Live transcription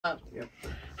Yep.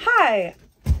 Hi.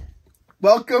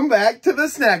 Welcome back to the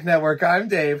Snack Network. I'm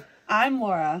Dave. I'm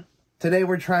Laura. Today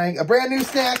we're trying a brand new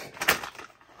snack.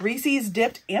 Reese's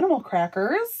dipped animal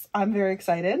crackers. I'm very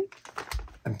excited.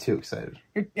 I'm too excited.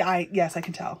 Yes, I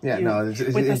can tell. Yeah,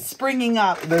 with the springing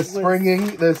up. The springing.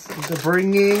 And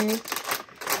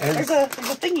there's a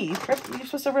thingy. You're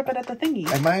supposed to rip it at the thingy.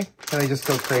 Am I? Can I just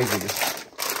go crazy?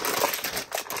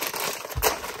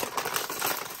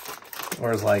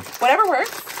 Or is like whatever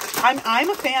works. I'm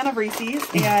a fan of Reese's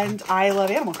and I love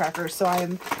animal crackers, so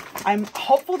I'm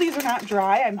hopeful these are not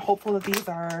dry. I'm hopeful that these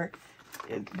are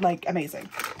like amazing.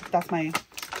 That's my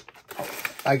hope.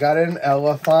 I got an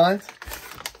elephant.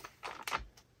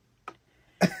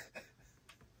 A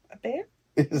bear?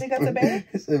 You think that's a bear?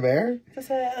 Is it a bear? Is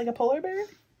this like a polar bear?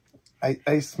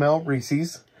 I smell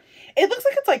Reese's. It looks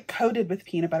like it's like coated with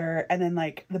peanut butter and then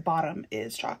like the bottom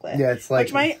is chocolate. Yeah, it's like...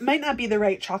 Which might not be the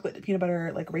right chocolate to peanut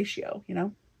butter like ratio, you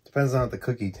know? Depends on what the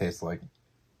cookie tastes like.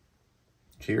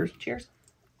 Cheers. Cheers.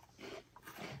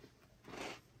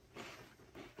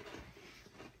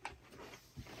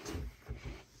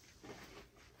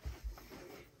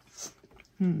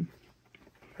 Here's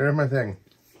my thing.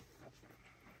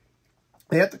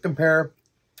 They have to compare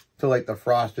to like the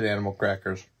frosted animal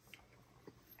crackers.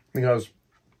 Because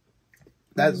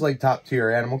that's like top tier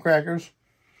animal crackers.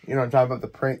 You know, I'm talking about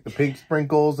the pink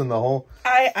sprinkles and the whole...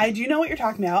 I do know what you're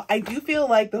talking about. I do feel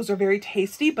like those are very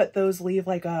tasty, but those leave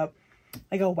like a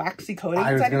waxy coating.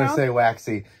 I was going to say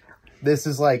waxy. This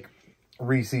is like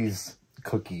Reese's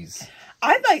cookies.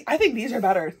 I think these are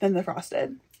better than the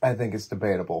frosted. I think it's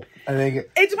debatable. I think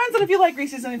it depends on if you like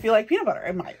Reese's and if you like peanut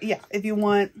butter. Yeah, if you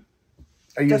want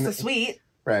just the sweet.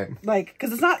 Right. Like,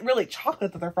 because it's not really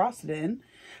chocolate that they're frosted in,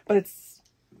 but it's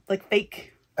like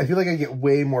fake. I feel like I get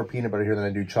way more peanut butter here than I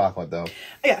do chocolate, though.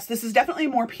 Yes, this is definitely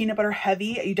more peanut butter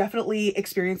heavy. You definitely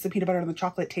experience the peanut butter and the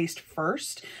chocolate taste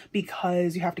first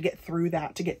because you have to get through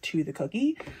that to get to the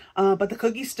cookie. But the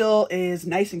cookie still is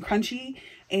nice and crunchy,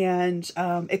 and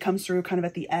it comes through kind of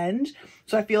at the end.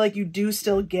 So I feel like you do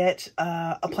still get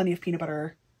a plenty of peanut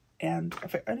butter and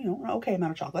an okay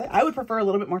amount of chocolate. I would prefer a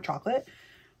little bit more chocolate.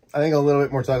 I think a little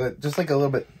bit more chocolate, just like a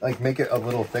little bit, like make it a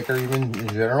little thicker even in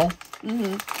general.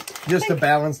 Mm-hmm. Just to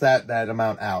balance that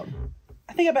amount out.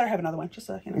 I think I better have another one, just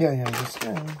so, you know. Yeah.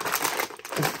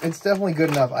 It's definitely good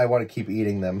enough. I want to keep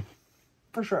eating them.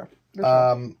 For sure.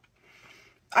 I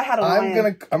had a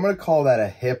lion. I'm gonna call that a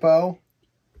hippo.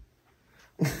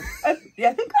 I think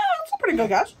that's a pretty good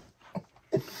guess.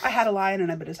 I had a lion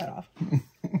and I bit his head off.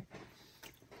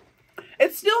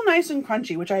 It's still nice and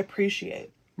crunchy, which I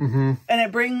appreciate. Mm-hmm. And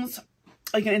it brings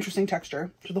like an interesting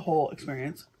texture to the whole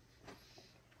experience.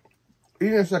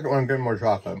 Eating the second one, getting more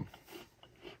chocolate.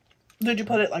 Did you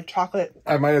put it like chocolate?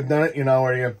 I might have done it, you know,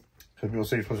 where because people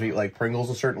say you're supposed to eat like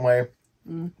Pringles a certain way.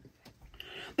 Mm.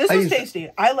 This was tasty.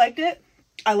 I liked it.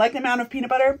 I like the amount of peanut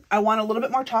butter. I want a little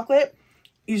bit more chocolate.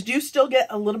 You do still get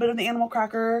a little bit of the animal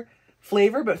cracker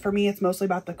flavor, but for me, it's mostly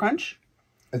about the crunch.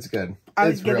 It's good.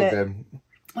 It's real good.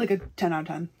 Like a 10 out of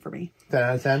 10 for me. 10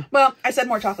 out of 10? Well, I said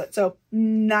more chocolate, so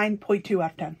 9.2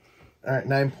 out of 10. All right,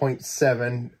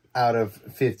 9.7 out of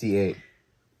 58.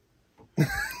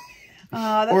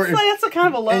 That's a kind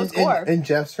of a low score. In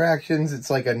Jeff's fractions, it's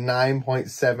like a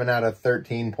 9.7 out of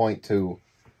 13.2.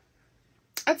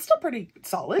 That's still pretty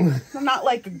solid. Not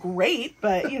like great,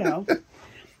 but you know.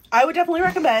 I would definitely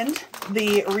recommend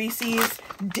the Reese's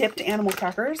dipped animal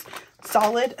crackers.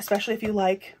 Solid, especially if you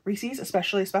like Reese's,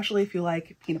 especially if you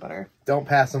like peanut butter. Don't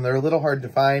pass them. They're a little hard to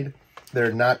find.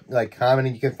 They're not like common.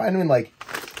 And you can find them in like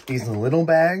these little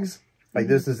bags. Like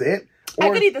this is it. Or, I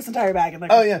could eat this entire bag in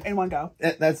like in one go.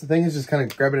 That's the thing, is just kind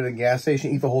of grab it at a gas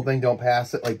station, eat the whole thing, don't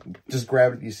pass it. Like just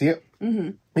grab it. You see it? Mm-hmm.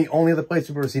 The only other place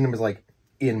we've ever seen them is like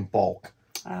in bulk.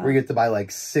 Where you get to buy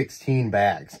like 16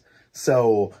 bags.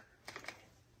 So,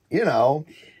 you know...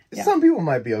 Yeah. Some people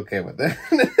might be okay with it.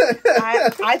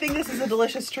 I think this is a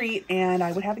delicious treat, and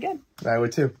I would have again. I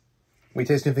would too. We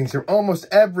taste new things here almost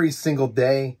every single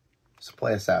day. So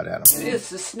play us out, Adam. It's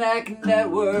the Snack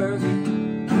Network.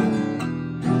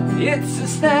 It's the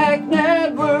Snack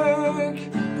Network.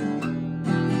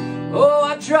 Oh,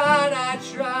 I tried,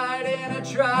 and I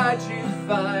tried to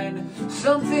find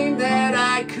something that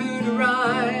I could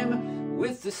rhyme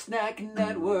with the Snack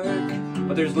Network.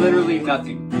 But there's literally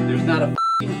nothing. There's not a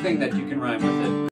thing that you can rhyme with it.